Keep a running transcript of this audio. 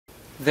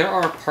There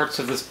are parts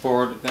of this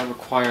board that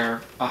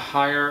require a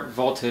higher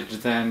voltage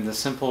than the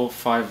simple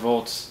 5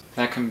 volts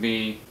that can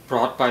be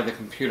brought by the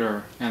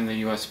computer and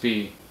the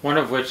USB. One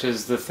of which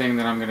is the thing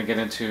that I'm going to get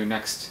into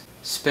next,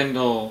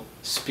 Spindle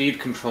speed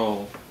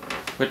control,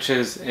 which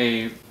is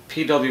a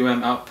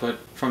PWM output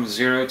from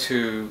 0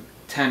 to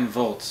 10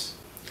 volts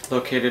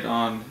located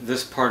on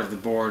this part of the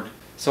board.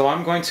 So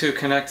I'm going to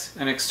connect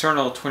an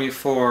external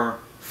 24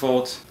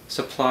 volt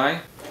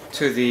supply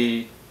to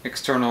the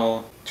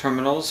external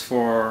terminals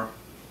for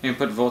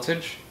input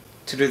voltage.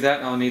 To do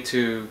that, I'll need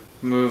to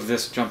move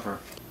this jumper.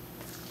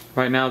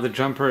 Right now the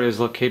jumper is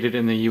located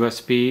in the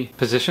USB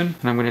position,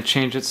 and I'm going to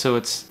change it so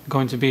it's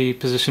going to be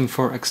positioned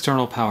for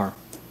external power.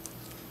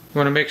 You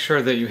want to make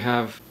sure that you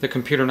have the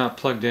computer not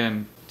plugged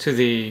in to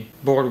the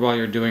board while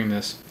you're doing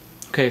this.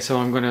 Okay, so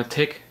I'm going to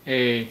take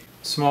a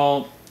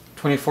small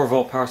 24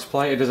 volt power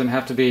supply. It doesn't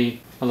have to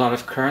be a lot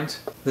of current.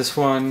 This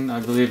one, I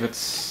believe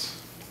it's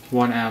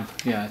 1 amp.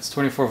 Yeah, it's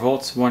 24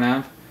 volts, 1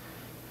 amp.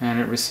 And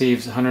it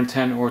receives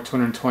 110 or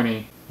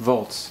 220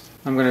 volts.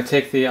 I'm going to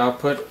take the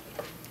output,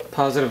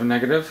 positive and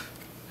negative,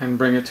 and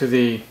bring it to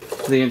the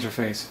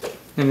interface.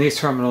 In these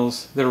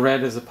terminals, the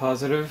red is a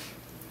positive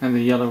and the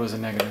yellow is a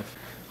negative.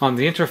 On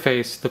the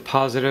interface, the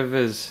positive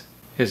is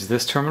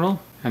this terminal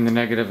and the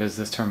negative is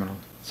this terminal.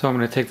 So I'm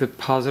going to take the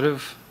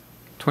positive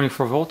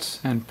 24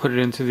 volts and put it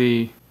into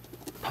the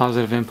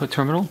positive input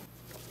terminal.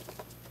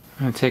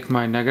 I'm going to take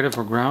my negative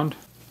or ground,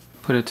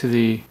 put it to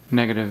the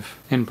negative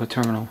input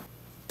terminal.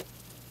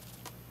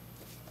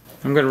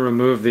 I'm going to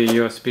remove the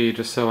USB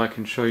just so I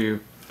can show you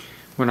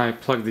when I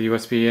plug the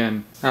USB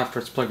in after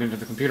it's plugged into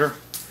the computer.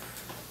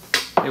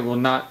 It will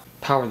not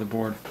power the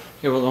board.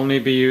 It will only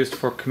be used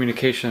for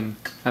communication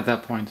at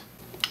that point.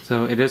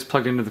 So it is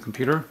plugged into the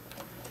computer.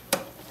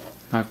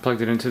 I've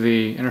plugged it into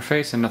the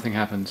interface and nothing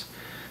happens.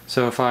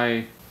 So if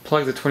I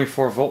plug the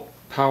 24 volt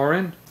power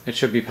in, it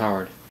should be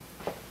powered.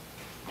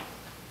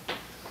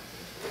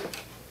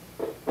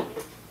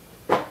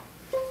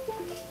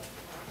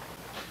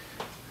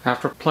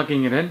 After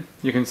plugging it in,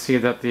 you can see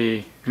that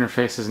the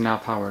interface is now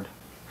powered.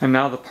 And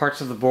now the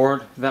parts of the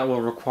board that will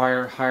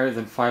require higher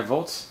than 5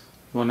 volts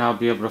will now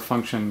be able to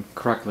function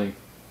correctly.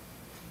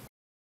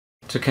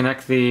 To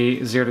connect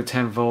the 0 to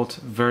 10 volt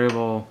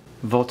variable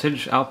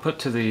voltage output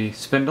to the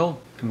spindle,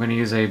 I'm going to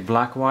use a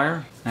black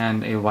wire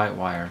and a white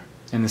wire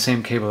in the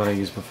same cable that I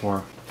used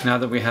before. Now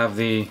that we have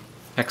the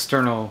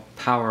external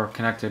power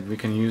connected, we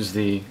can use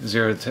the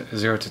 0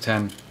 to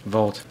 10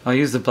 volt. I'll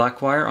use the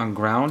black wire on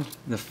ground.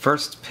 The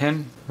first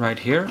pin right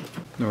here,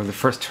 or the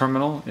first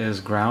terminal,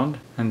 is ground,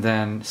 and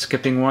then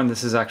skipping one,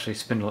 this is actually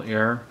spindle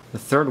error. The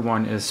third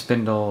one is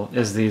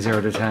the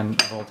 0 to 10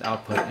 volt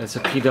output. It's a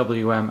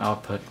PWM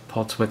output,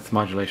 pulse width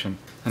modulation,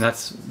 and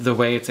that's the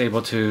way it's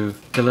able to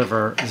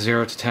deliver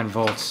 0 to 10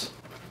 volts.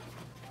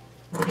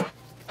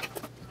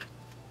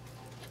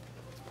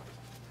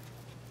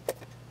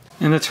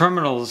 In the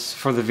terminals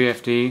for the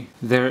VFD,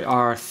 there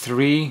are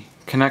 3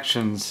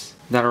 connections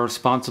that are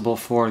responsible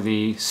for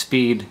the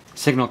speed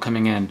signal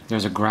coming in.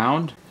 There's a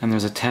ground, and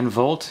there's a 10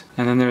 volt,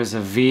 and then there's a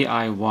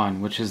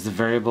VI1, which is the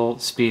variable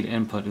speed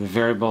input, the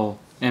variable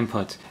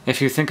input.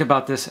 If you think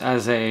about this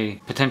as a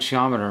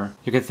potentiometer,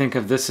 you can think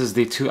of this as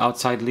the 2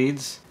 outside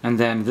leads, and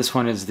then this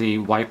one is the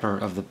wiper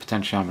of the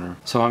potentiometer.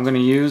 So I'm going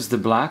to use the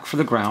black for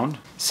the ground.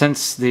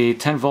 Since the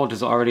 10 volt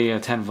is already a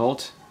 10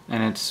 volt,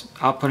 and it's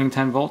outputting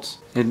 10 volts,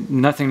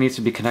 nothing needs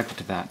to be connected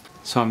to that.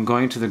 So I'm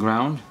going to the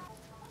ground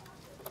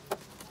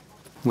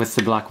with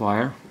the black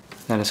wire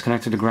that is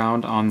connected to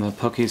ground on the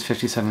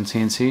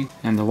Pokeys57CNC,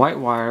 and the white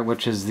wire,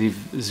 which is the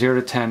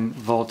 0 to 10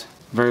 volt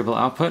variable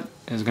output,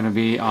 is going to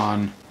be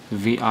on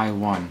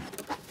VI1.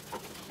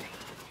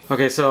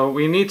 Okay, so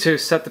we need to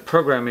set the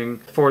programming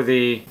for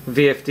the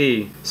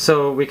VFD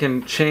so we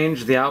can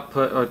change the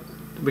output, or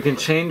we can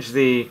change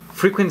the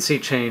frequency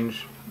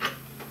change.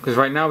 Because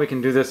right now we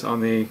can do this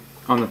on the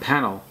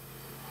panel.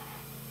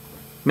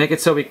 Make it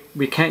so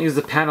we can't use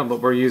the panel, but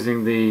we're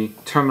using the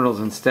terminals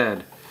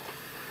instead.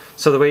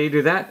 So the way you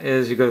do that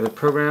is you go to the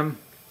program.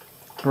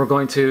 We're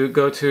going to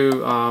go to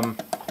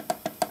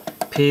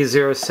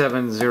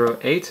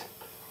P0708.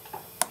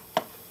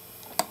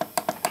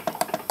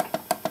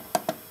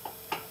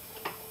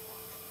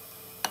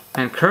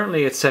 And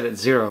currently it's set at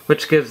 0,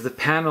 which gives the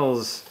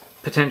panel's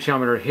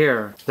potentiometer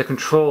here the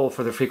control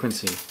for the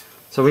frequency.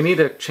 So we need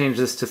to change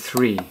this to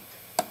 3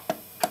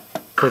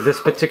 for this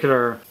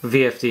particular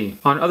VFD.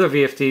 On other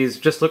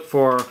VFDs, just look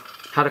for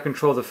how to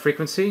control the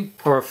frequency,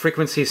 or a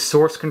frequency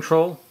source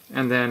control,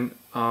 and then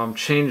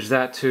change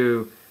that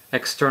to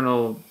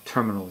external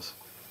terminals.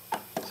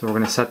 So we're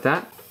going to set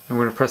that, and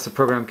we're going to press the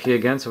program key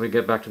again so we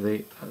get back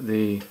to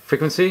the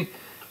frequency.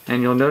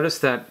 And you'll notice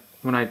that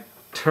when I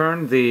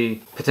turn the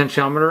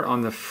potentiometer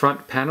on the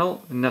front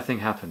panel,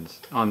 nothing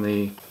happens on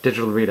the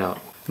digital readout.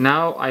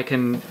 Now I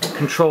can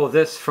control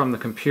this from the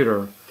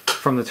computer,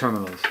 from the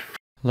terminals.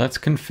 Let's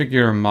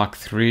configure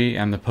Mach3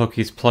 and the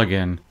Pokeys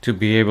plugin to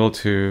be able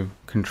to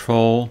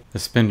control the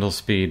spindle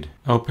speed.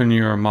 Open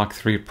your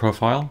Mach3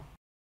 profile.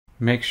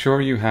 Make sure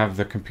you have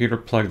the computer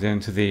plugged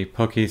into the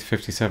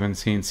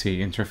Pokeys57CNC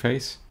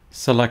Interface.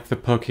 select the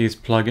Pokeys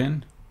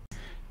plugin.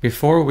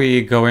 Before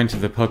we go into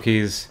the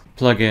Pokeys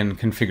plugin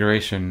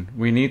configuration,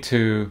 we need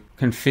to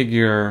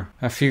configure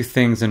a few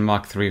things in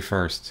Mach3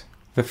 first.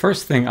 The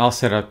first thing I'll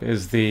set up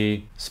is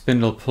the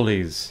spindle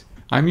pulleys.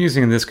 I'm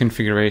using this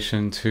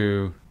configuration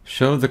to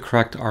show the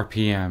correct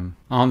RPM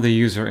on the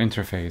user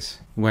interface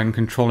when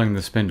controlling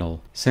the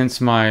spindle.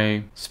 Since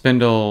my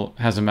spindle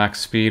has a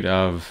max speed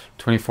of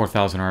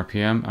 24,000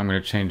 RPM, I'm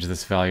going to change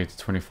this value to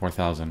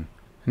 24,000.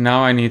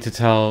 Now I need to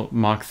tell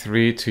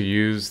Mach3 to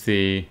use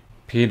the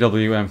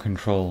PWM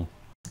control.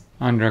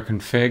 Under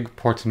Config,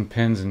 Ports and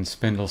Pins, and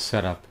Spindle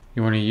Setup,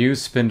 you want to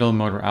use spindle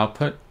motor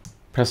output.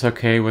 Press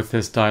OK with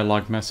this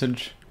dialog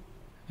message,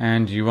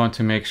 and you want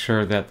to make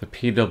sure that the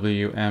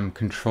PWM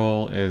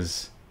control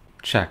is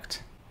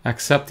checked.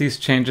 Accept these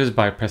changes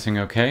by pressing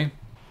OK.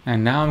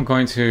 And now I'm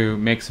going to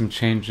make some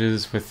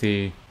changes with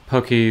the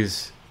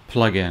Pokeys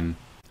plugin.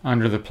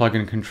 Under the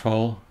plugin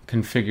control,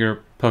 configure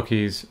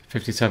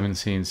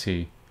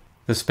Pokeys57CNC.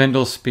 The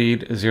spindle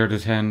speed 0 to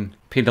 10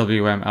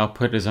 PWM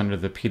output is under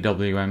the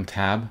PWM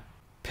tab.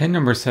 Pin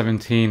number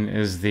 17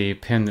 is the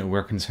pin that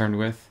we're concerned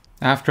with.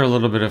 After a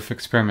little bit of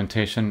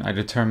experimentation, I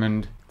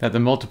determined that the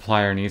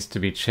multiplier needs to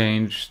be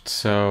changed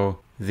so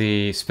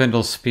the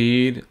spindle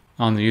speed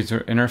on the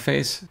user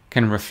interface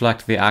can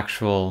reflect the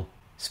actual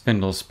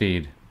spindle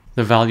speed.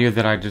 The value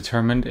that I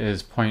determined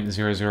is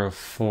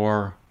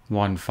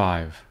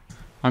 0.00415.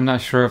 I'm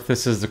not sure if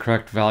this is the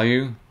correct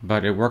value,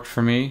 but it worked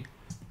for me.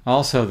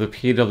 Also, the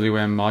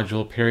PWM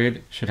module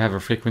period should have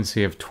a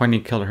frequency of 20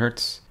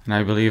 kHz, and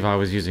I believe I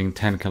was using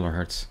 10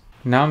 kHz.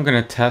 Now I'm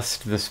going to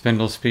test the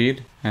spindle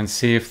speed and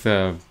see if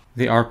the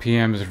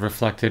RPM is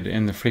reflected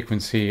in the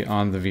frequency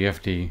on the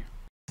VFD.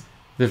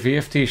 The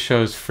VFD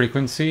shows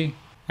frequency,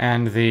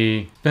 and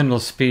the spindle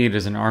speed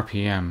is an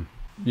RPM.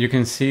 You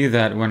can see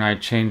that when I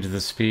change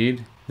the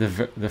speed,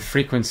 the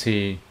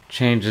frequency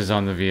changes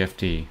on the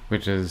VFD,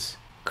 which is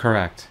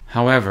correct.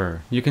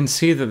 However, you can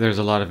see that there's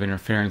a lot of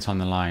interference on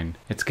the line.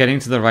 It's getting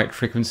to the right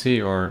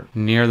frequency or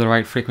near the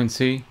right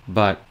frequency,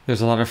 but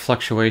there's a lot of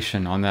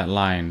fluctuation on that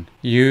line.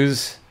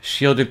 Use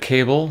shielded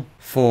cable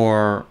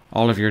for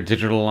all of your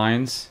digital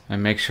lines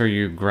and make sure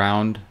you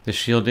ground the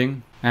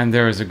shielding. And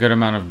there is a good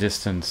amount of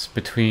distance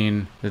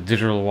between the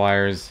digital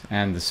wires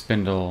and the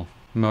spindle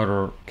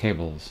motor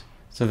cables.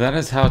 So that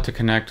is how to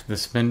connect the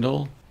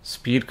spindle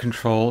speed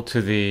control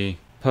to the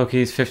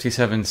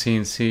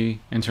Pokeys57CNC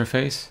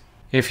interface.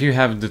 If you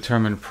have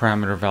determined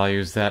parameter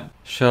values that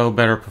show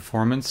better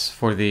performance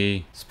for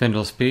the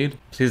spindle speed,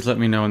 please let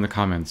me know in the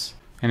comments.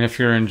 And if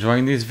you're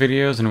enjoying these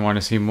videos and want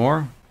to see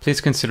more,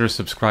 please consider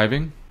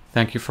subscribing.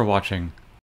 Thank you for watching.